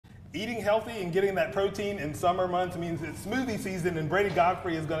Eating healthy and getting that protein in summer months means it's smoothie season, and Brady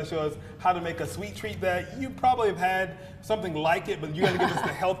Godfrey is going to show us how to make a sweet treat that you probably have had something like it, but you're going to give us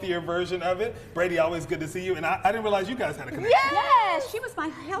the healthier version of it. Brady, always good to see you, and I didn't realize you guys had a connection. Yes, she was my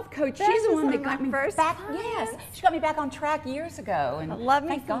health coach. She's the one that got me back. Yes, she got me back on track years ago, and I love me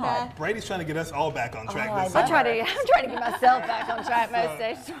thank some God. Beth. Brady's trying to get us all back on track this I'm summer. trying to get myself back on track most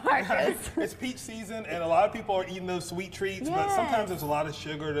days, Marcus. It's peach season, and a lot of people are eating those sweet treats, but Yes. sometimes there's a lot of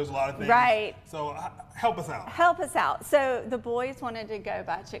sugar, there's a lot of things. Right. So help us out. Help us out. So the boys wanted to go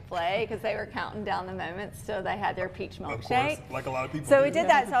by Chick-fil-A because they were counting down the moments till they had their peach Of course, milkshake. like a lot of people So do. we did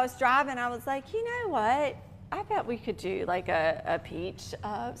that. So I was driving. I was like, you know what? I bet we could do like a peach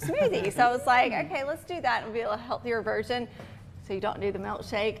smoothie. So I was like, okay, let's do that. It'll be a healthier version. So you don't do the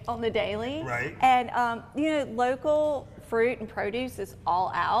milkshake on the daily. Right. And you know, local fruit and produce is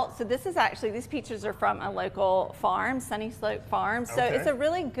all out. So this is actually, these peaches are from a local farm, Sunny Slope Farm. So Okay. it's a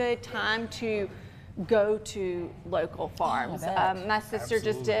really good time to go to local farms. My sister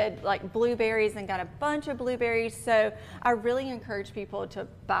just did like blueberries and got a bunch of blueberries. So I really encourage people to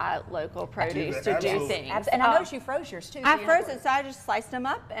buy local produce to do Absolutely. things. And I know she froze yours too. I so froze it, so I just sliced them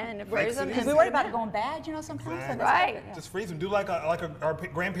up and froze them. easy. We worry about it going bad, you know, sometimes. So that's Right. good, yeah. Just freeze them. Do like our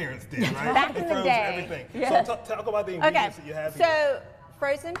grandparents did, right? Back They in the froze day. everything. Yeah. So talk about the Okay, ingredients that you have here. so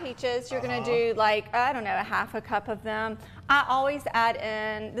frozen peaches, you're gonna do like, I don't know, a half a cup of them. I always add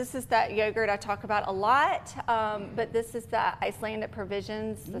in, this is that yogurt I talk about a lot, but this is the Icelandic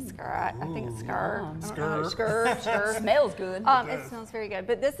Provisions, the Skr, I think it's Skr. Skr. Smells good. It smells very good.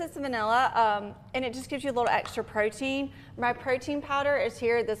 But this is vanilla, and it just gives you a little extra protein. My protein powder is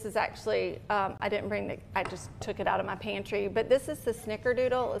here. This is actually, I didn't bring the, I just took it out of my pantry. But this is the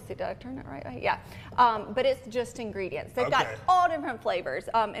Snickerdoodle. Let's see, did I turn it right? Yeah. But it's just ingredients. They've got Okay. all different flavors.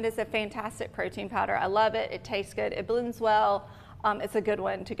 It is a fantastic protein powder. I love it. It tastes good. It blends well. It's a good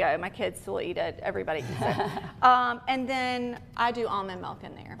one to go. My kids will eat it. Everybody eats it. And then I do almond milk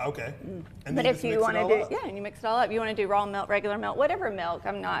in there. Okay. And But then if just you mix it want to all do, up? yeah, and you mix it all up. You want to do raw milk, regular milk, whatever milk.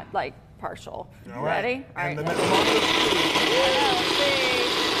 I'm not like partial. All right. Ready? All And right. the Let's see.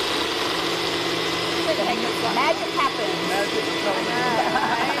 Should take this one. Magic happens. magic is coming in.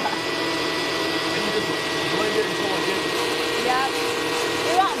 Right? And you just blend it until it gets Yep.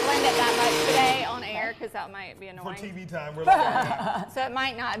 We won't blend it that much today on air because that might be for annoying. TV time. We're like, So it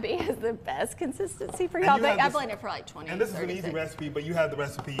might not be as the best consistency for And y'all, you but have I this- blend it for like 20. and this is an 30 easy seconds. recipe, but you have the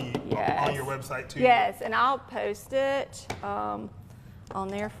recipe Yes. on your website too. Yes, and I'll post it on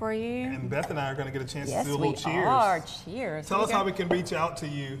there for you. And Beth and I are going to get a chance Yes, to do a we little cheers. are. Cheers. Tell us how we can reach out to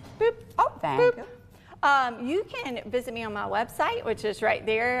you. Boop. Oh, thank you. You can visit me on my website, which is right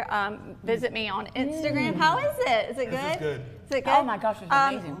there. Visit me on Instagram. How is it? Is it good? This is good. Is it good? Oh my gosh, it's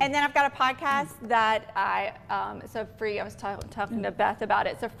amazing. And then I've got a podcast that it's a free, I was talking to Beth about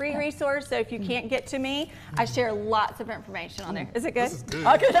it. It's a free resource, so if you can't get to me, I share lots of information on there. Is it good? This is good.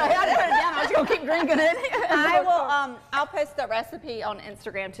 Okay, I had it down. I was going to keep drinking it. I will, I'll post the recipe on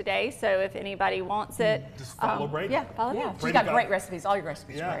Instagram today, so if anybody wants it. Just follow Brady. Yeah, follow Yeah, me. she's Brady got got great it. recipes. All your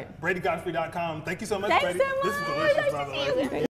recipes are Yeah. great. BradyGodfrey.com. Thank you so much, Thanks Brady. so much. This is delicious, Nice by to the see way. you.